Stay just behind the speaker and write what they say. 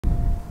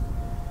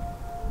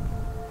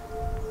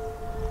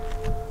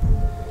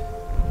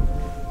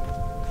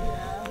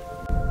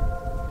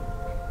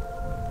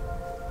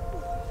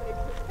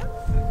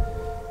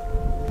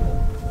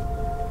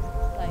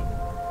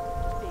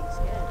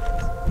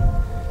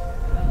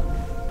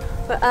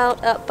We're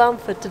out at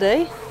Bamford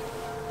today.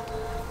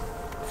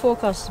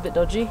 Forecast is a bit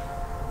dodgy.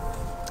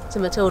 So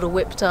Matilda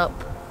whipped up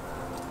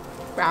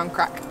Brown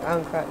crack.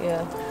 brown crack,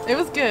 yeah. It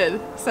was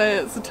good. So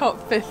it's a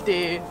top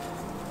 50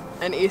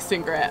 in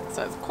Eastern Grit,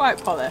 so it's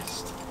quite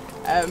polished.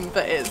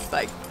 But it's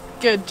like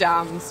good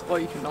jams, or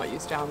you can not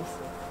use jams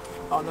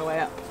on the way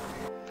up.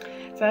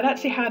 So I'd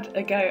actually had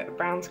a go at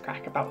Brown's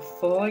Crack about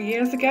 4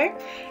 years ago,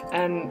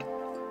 and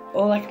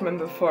all I can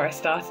remember before I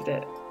started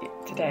it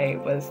today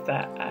was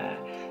that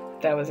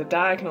there was a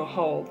diagonal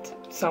hold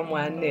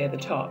somewhere near the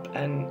top,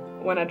 and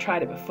when I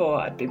tried it before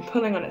I'd been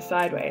pulling on it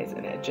sideways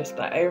and it just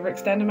like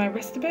overextended my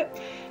wrist a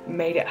bit,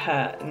 made it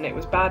hurt, and it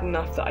was bad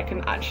enough that I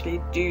couldn't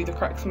actually do the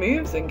crux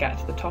moves and get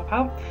to the top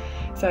out.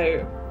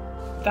 So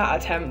that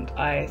attempt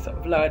I sort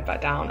of lowered back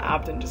down,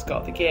 abbed and just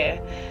got the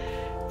gear.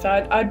 So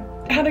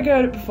I'd had a go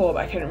at it before,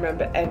 but I couldn't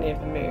remember any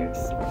of the moves.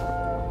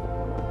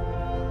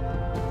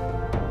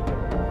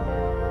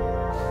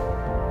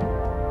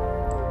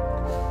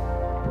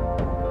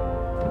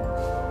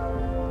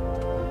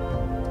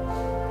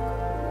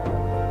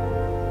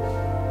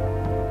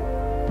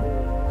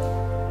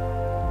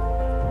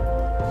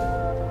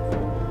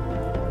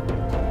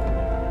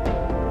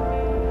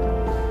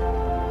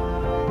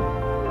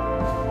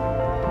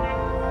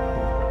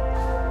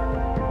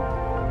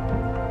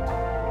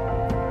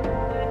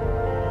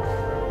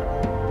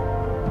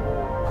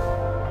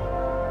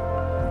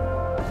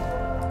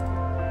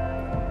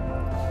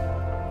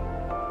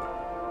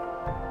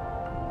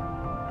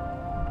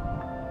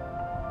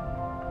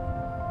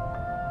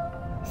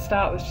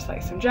 Start with just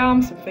like some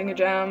jams, some finger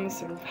jams,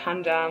 some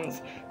hand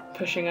jams,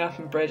 pushing up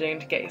and bridging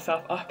to get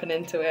yourself up and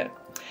into it.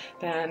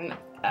 Then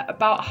at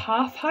about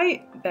half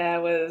height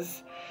there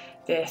was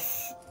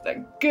this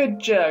good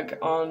jug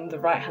on the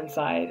right hand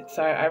side,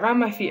 so I ran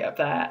my feet up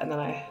there and then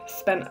I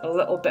spent a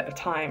little bit of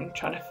time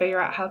trying to figure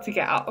out how to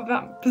get out of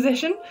that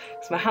position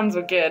because my hands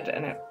were good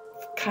and it's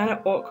kind of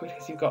awkward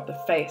because you've got the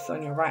face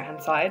on your right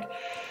hand side.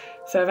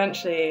 So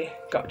eventually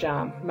got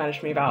jam, managed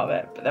to move out of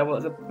it, but there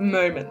was a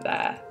moment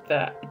there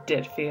that it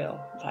did feel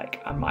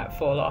like I might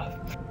fall off.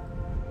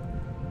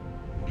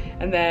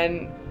 And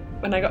then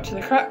when I got to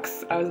the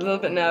crux, I was a little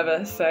bit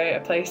nervous, so I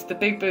placed the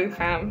big blue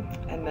cam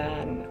and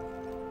then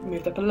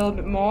moved up a little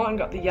bit more and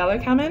got the yellow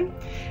cam in.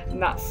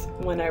 And that's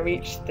when I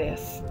reached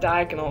this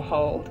diagonal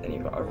hold, and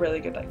you've got a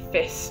really good like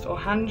fist or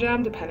hand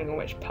jam depending on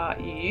which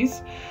part you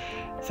use.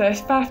 So I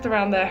faffed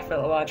around there for a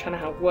little while trying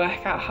to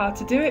work out how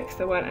to do it because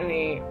there weren't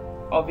any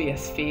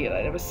obvious feet,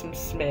 like there was some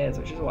smears,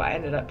 which is what I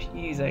ended up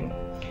using,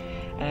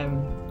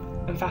 and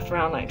faffed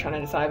around like trying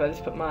to decide whether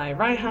to put my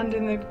right hand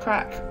in the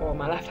crack or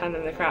my left hand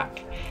in the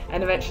crack,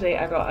 and eventually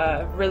I got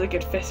a really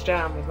good fist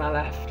jam with my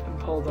left and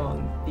pulled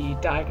on the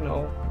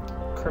diagonal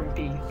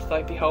crimpy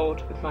slopey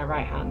hold with my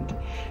right hand,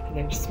 and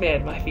then just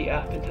smeared my feet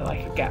up until I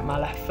could get my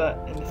left foot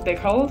in this big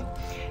hold,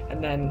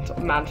 and then sort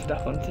of mounted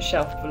up onto the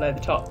shelf below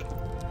the top.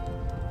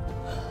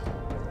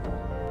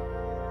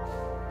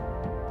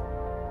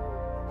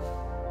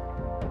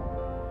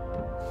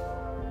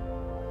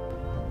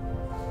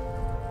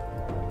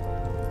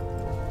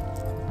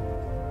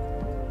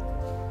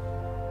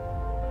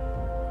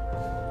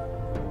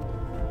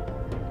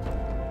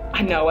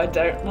 I know I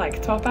don't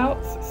like top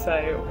outs,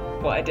 so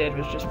what I did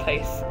was just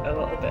place a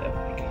little bit of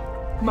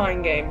like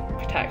mind game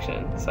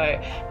protection. So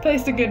I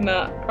placed a good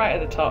nut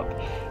right at the top,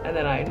 and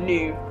then I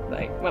knew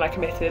like when I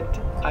committed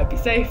I'd be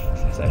safe,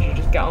 so I should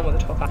just get on with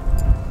the top out.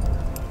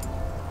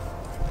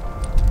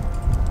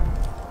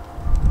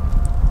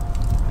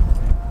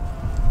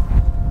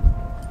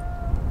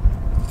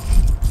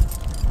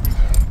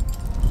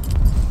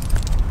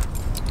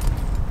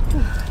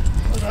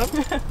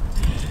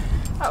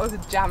 That was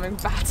a jamming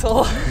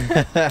battle.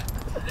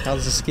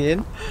 How's the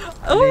skiing?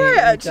 Alright,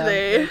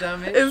 actually.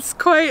 It's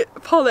quite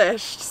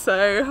polished,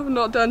 so I've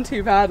not done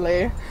too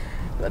badly.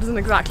 That doesn't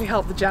exactly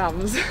help the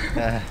jams.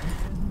 It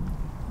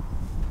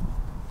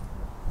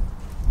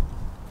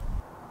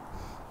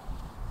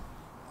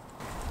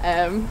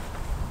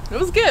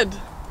was good.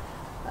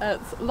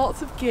 It's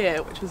lots of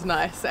gear, which was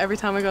nice. Every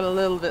time I got a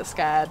little bit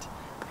scared,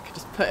 I could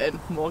just put in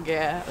more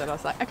gear, and then I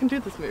was like, I can do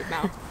this move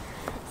now.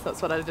 So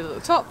that's what I did at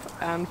the top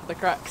and for the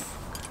crux.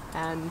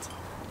 And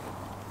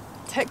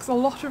it takes a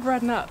lot of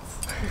red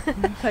nuts. I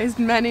placed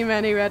many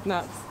red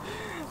nuts,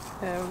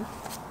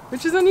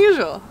 which is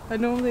unusual. I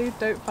normally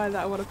don't find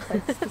that I want to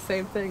place the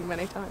same thing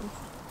many times.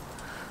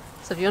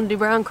 So if you want to do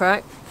brown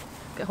crack,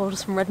 get hold of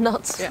some red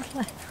nuts. Yeah.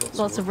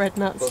 Lots of red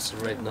nuts. Lots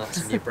of red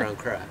nuts in your brown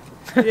crack.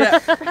 Yeah.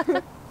 I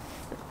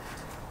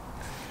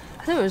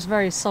think it was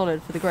very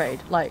solid for the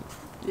grade, like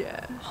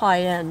Yeah. high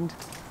end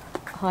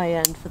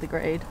for the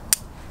grade.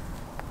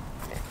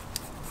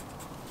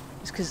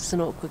 It's because it's an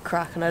awkward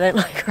crack and I don't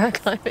like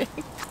crack climbing.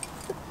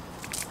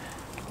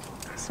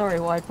 Sorry,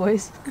 wide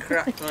boys.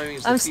 Crack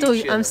climbing's the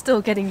future. I'm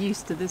still getting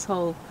used to this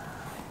whole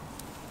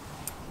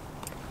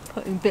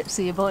putting bits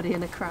of your body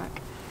in a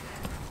crack.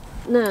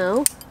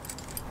 Now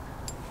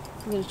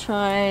I'm going to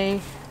try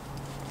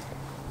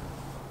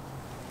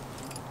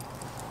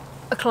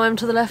a climb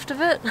to the left of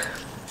it.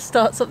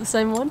 starts up the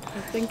same one.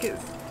 I think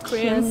it's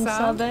Quien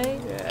Sabe.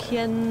 Yeah.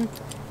 Quien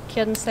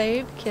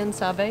Sabe. Quien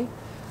Sabe.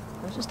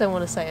 I just don't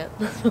want to say it.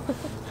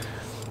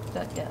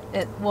 But yeah,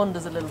 it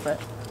wanders a little bit.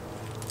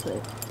 So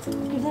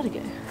give that a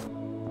go.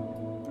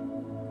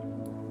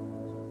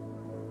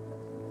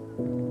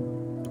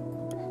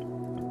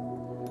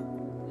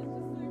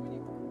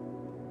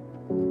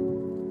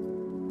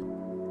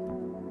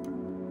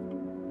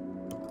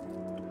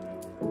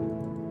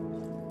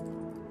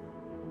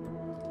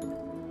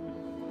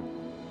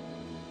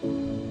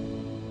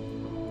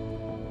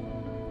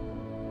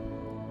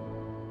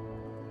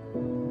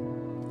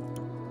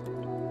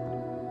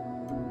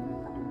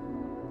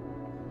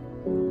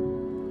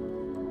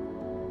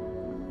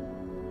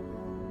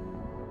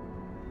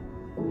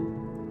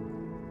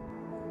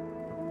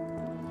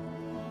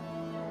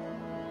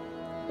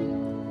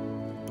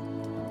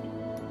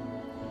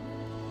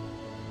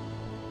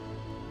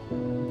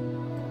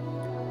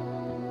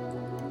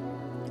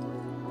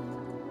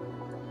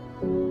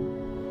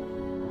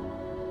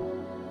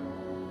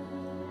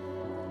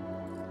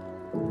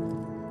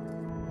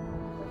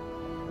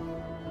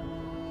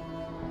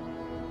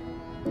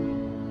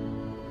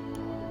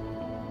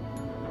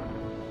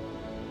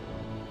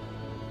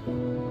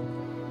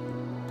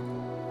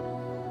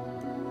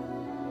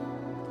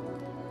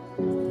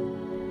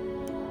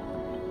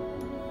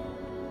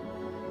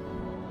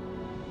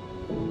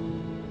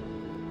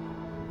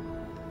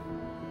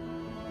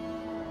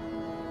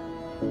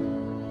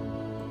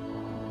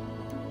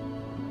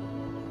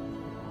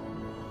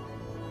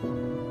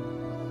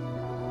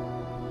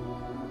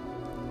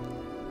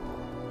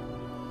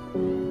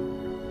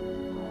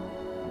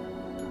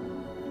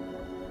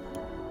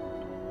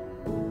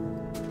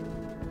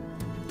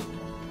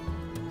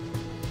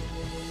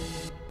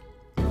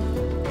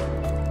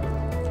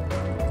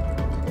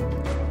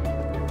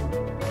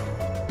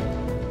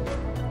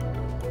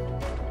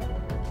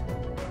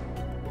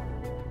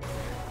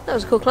 That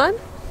was a cool climb.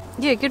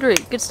 Yeah, good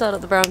route. Good start at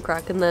the brown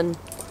crack and then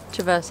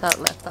traverse out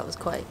left. That was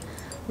quite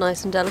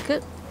nice and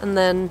delicate. And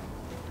then,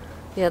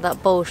 yeah,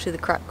 that bulge through the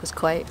crack was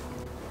quite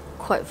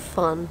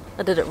fun.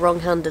 I did it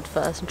wrong-handed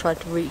first and tried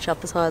to reach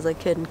up as high as I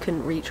could and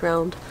couldn't reach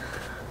round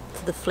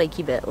to the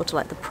flaky bit or to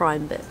like the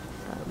prime bit.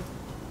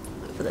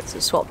 But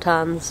then swapped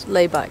hands,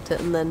 lay backed it,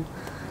 and then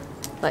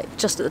like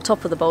just at the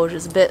top of the bulge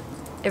is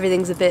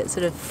everything's a bit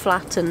sort of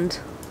flat and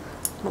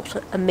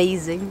not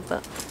amazing,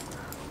 but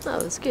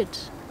that was good.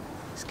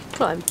 It's a good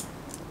climb.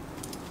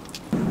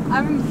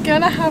 I'm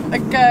gonna have a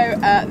go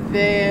at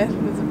there's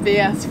a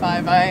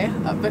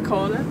VS50 up the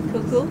corner.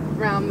 Cool.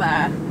 Round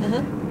there.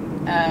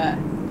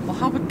 We'll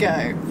have a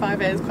go.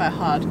 5A is quite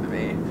hard for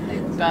me,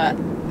 but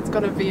it's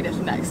got a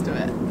V-lift next to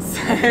it,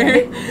 so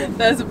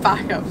there's a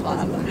backup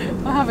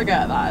plan. I'll have a go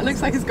at that. It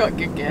looks like it's got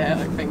good gear,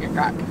 like finger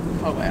crack the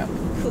whole way up.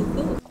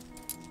 Cool.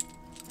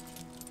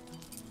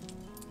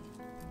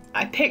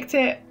 I picked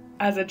it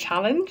as a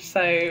challenge,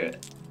 so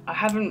I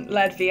haven't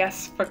led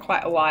VS for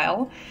quite a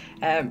while,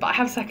 but I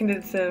have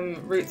seconded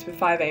some routes with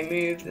 5A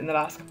moves in the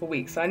last couple of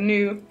weeks, so I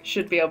knew I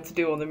should be able to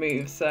do all the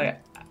moves, so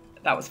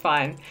that was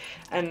fine.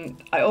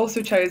 And I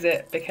also chose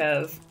it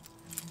because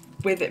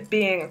with it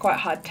being a quite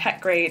hard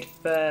tech grade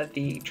for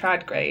the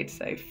trad grade,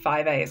 so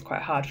 5A is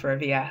quite hard for a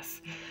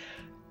VS,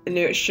 I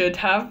knew it should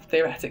have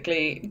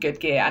theoretically good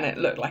gear, and it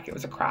looked like it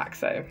was a crack,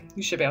 so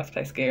you should be able to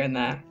place gear in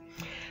there.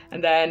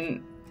 And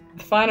then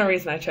the final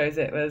reason I chose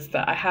it was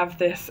that I have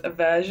this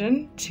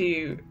aversion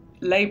to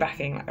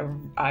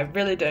laybacking. I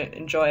really don't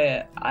enjoy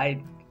it.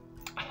 I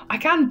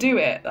can do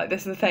it, like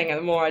this is the thing, and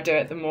the more I do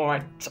it, the more I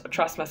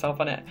trust myself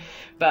on it,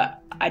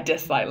 but I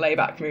dislike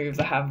layback moves.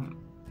 I have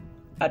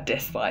a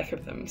dislike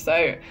of them, so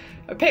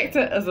I picked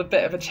it as a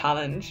bit of a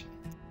challenge.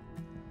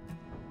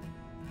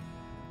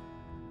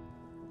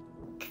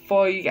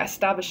 Before you get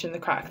established in the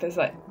crack, there's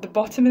like the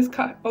bottom is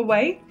cut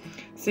away,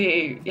 so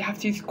you have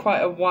to use quite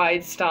a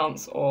wide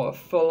stance or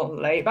full on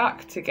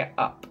layback to get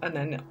up and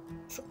then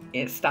it's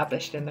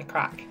established in the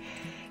crack.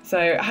 So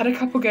I had a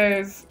couple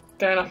goes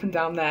going up and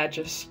down there,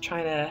 just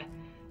trying to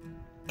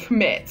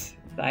commit,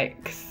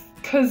 like,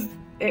 because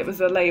it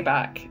was a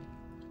layback,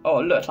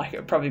 or it looked like it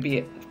would probably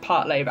be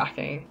part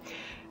laybacking,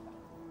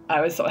 I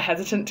was sort of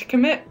hesitant to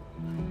commit.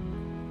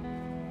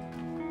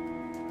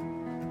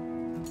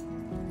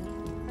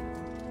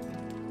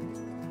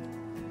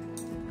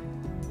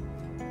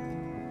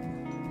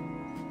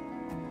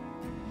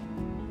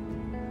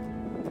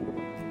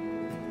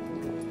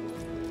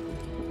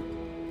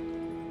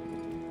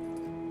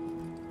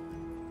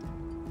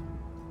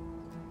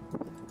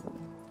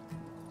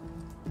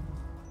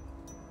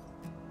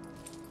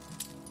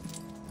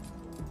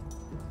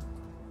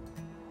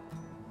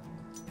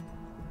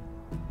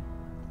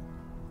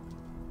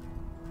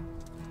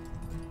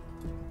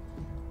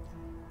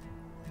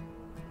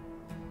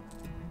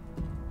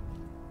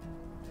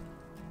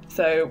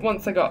 So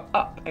once I got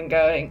up and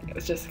going, it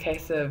was just a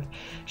case of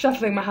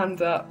shuffling my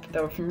hands up.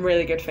 There were some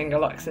really good finger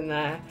locks in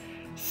there,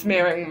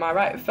 smearing my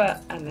right foot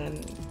and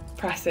then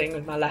pressing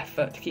with my left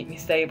foot to keep me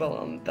stable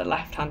on the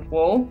left-hand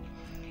wall.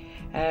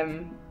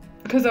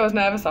 because I was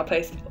nervous, I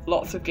placed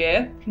lots of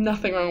gear.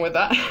 Nothing wrong with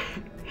that.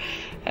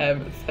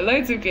 So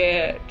loads of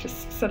gear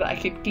just so that I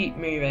could keep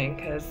moving,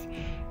 because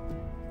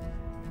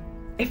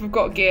if I've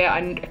got gear,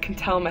 I can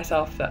tell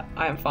myself that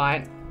I am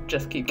fine,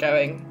 just keep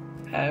going.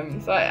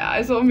 So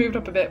I sort of moved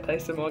up a bit,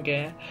 placed some more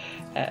gear.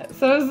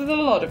 So there's a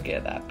lot of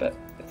gear there, but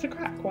it's a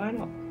crack, why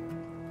not?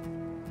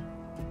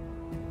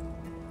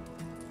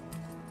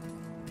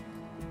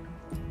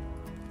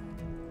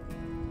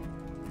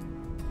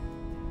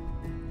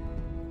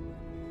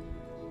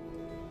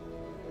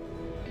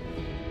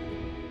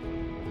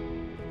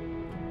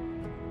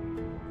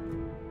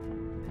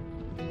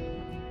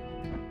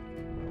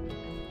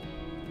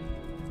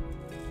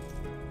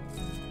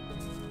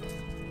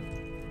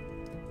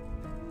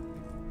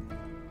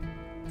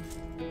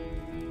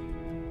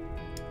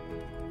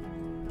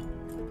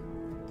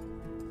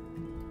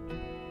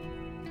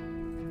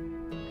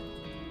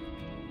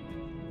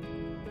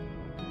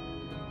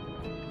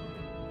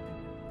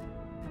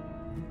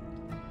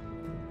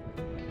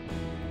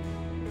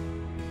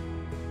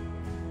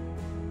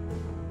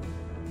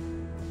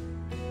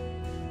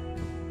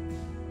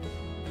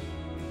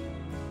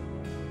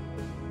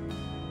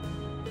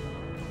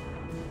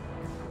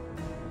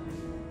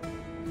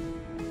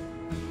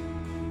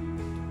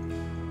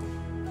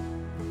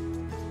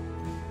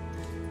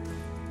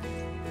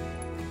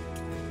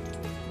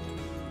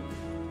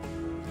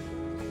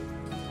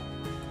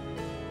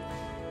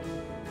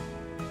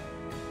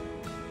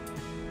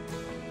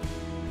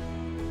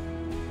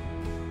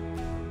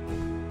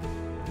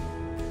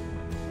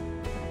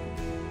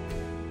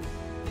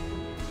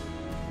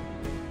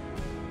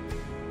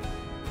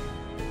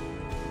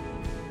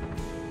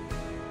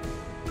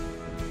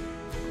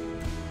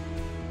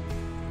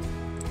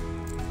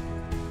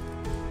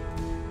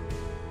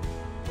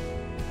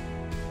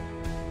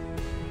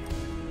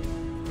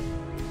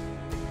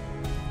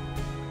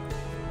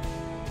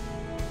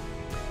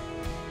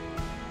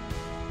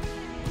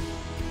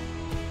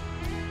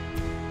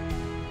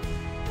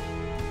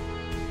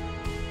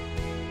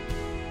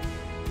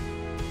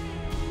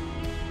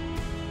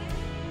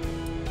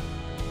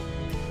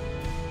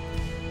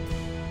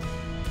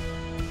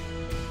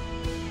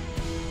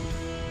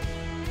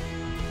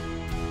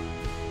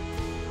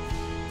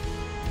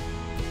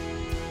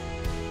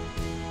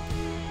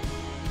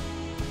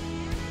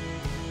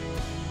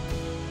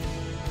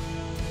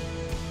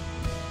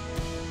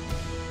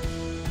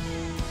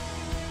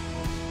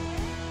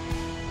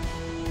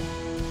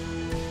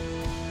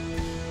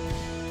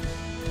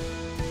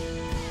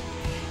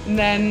 And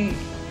then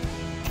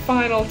the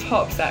final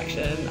top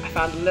section I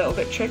found a little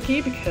bit tricky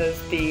because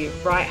the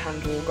right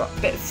handle got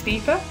a bit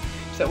steeper,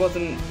 so it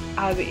wasn't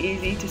as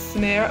easy to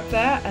smear up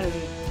there, and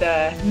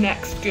the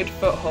next good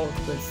foothold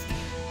was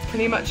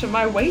pretty much at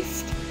my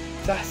waist.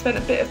 So I spent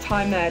a bit of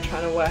time there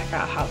trying to work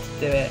out how to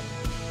do it.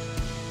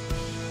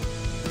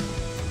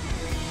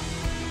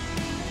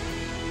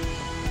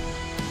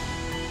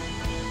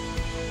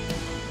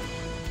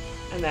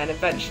 And then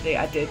eventually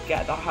I did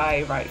get the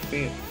high right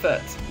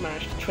foot,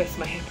 managed to twist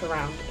my hip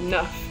around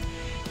enough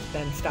to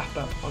then step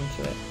up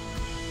onto it.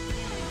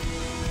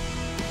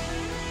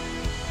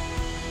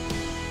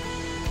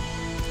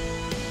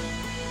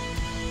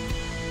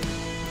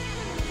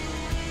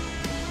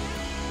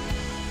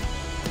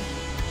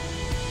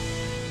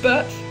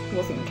 But it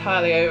wasn't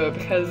entirely over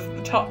because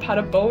the top had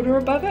a boulder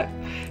above it.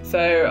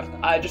 So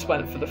I just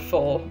went for the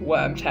full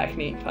worm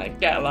technique,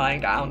 like get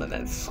lying down and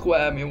then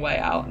squirm your way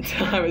out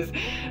until I was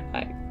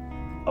like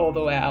all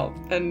the way out.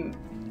 And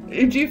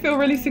do you feel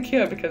really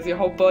secure because your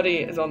whole body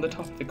is on the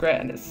top of the grit,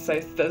 and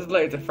there's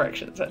loads of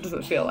friction, so it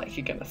doesn't feel like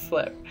you're gonna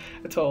slip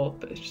at all,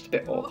 but it's just a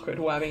bit awkward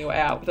worming your way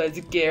out with loads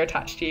of gear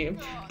attached to you.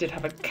 I did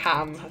have a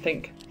cam, I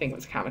think it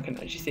was a cam, I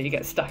couldn't actually see, you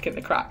get stuck in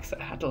the cracks, so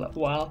I had a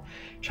little while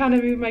trying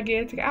to move my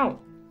gear to get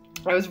out.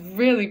 I was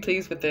really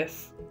pleased with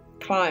this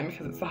climb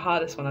because it's the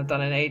hardest one I've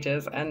done in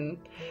ages, and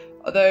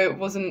although it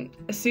wasn't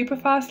a super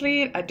fast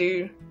lead, I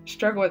do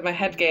struggle with my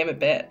head game a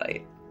bit.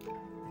 Like,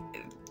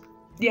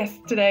 yes,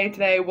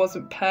 today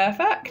wasn't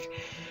perfect,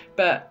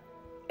 but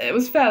it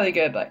was fairly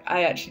good. Like,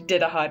 I actually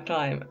did a hard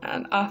climb,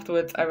 and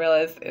afterwards I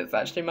realised it's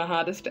actually my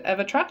hardest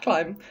ever track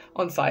climb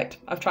on site.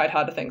 I've tried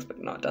harder things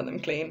but not done them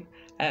clean,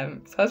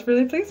 so I was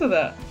really pleased with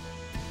it.